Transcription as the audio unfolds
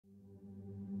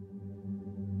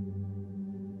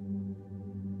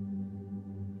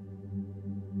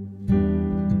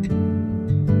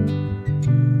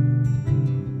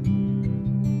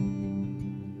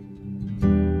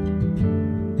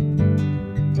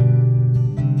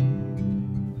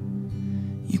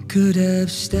could have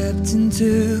stepped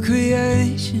into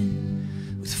creation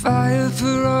with fire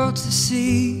for all to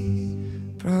see,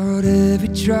 brought every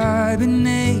tribe and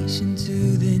nation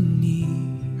to their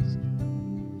knees,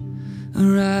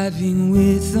 arriving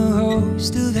with the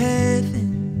host of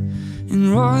heaven in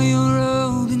royal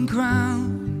robe and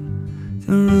crown,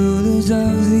 the rulers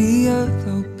of the earth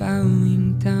all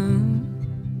bowing down.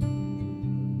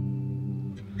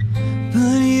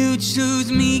 But you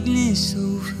chose meekness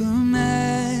over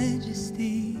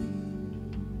majesty,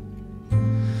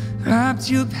 wrapped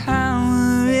your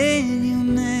power in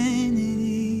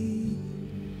humanity.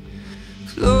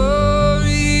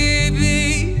 Glory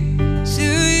be to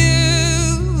you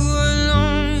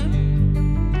alone,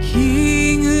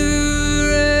 King who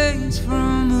reigns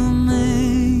from a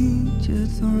manger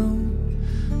throne.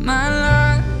 My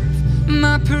life,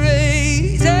 my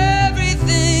praise,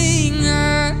 everything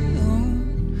I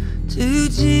own, to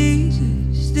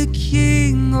Jesus the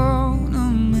King on a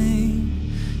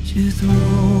manger throne.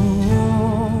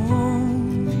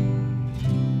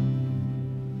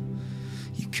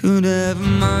 You could have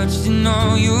marched in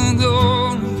all your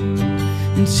glory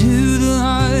into the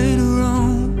height of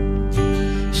Rome,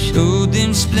 showed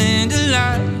them splendor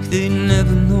like they'd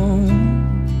never known.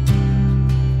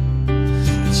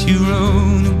 But you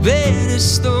wrote a better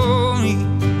story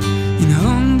in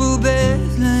humble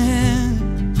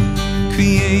Bethlehem,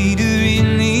 Creator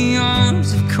in the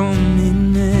arms of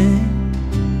coming men.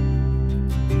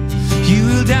 You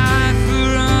will die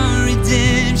for our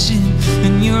redemption,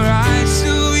 and your eyes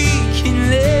so we can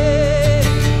live.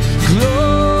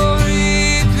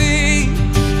 Glory be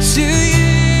to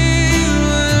you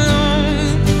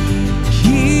alone,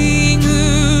 King who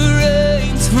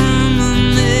reigns from a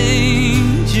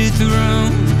manger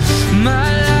throne. My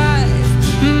life,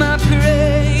 my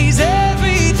praise,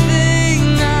 everything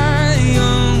I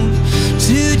own,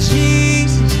 to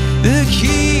Jesus the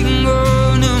King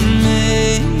on a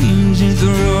manger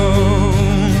throne.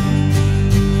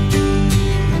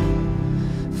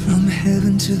 From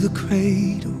heaven to the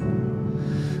cradle,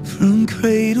 from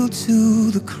cradle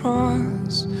to the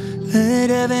cross, let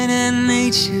heaven and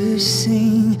nature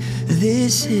sing,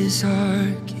 this is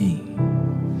our King.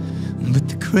 But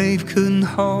the grave couldn't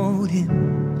hold him,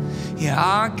 yeah,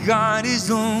 our God is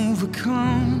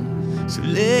overcome. So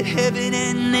let heaven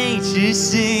and nature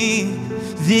sing,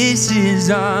 this is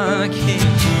our King.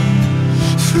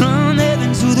 From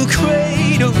heaven to the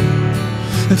cradle,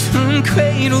 from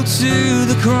cradle to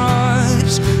the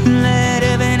cross, let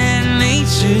heaven and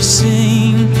nature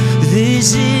sing,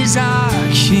 this is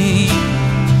our King.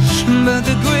 But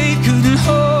the grave couldn't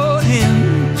hold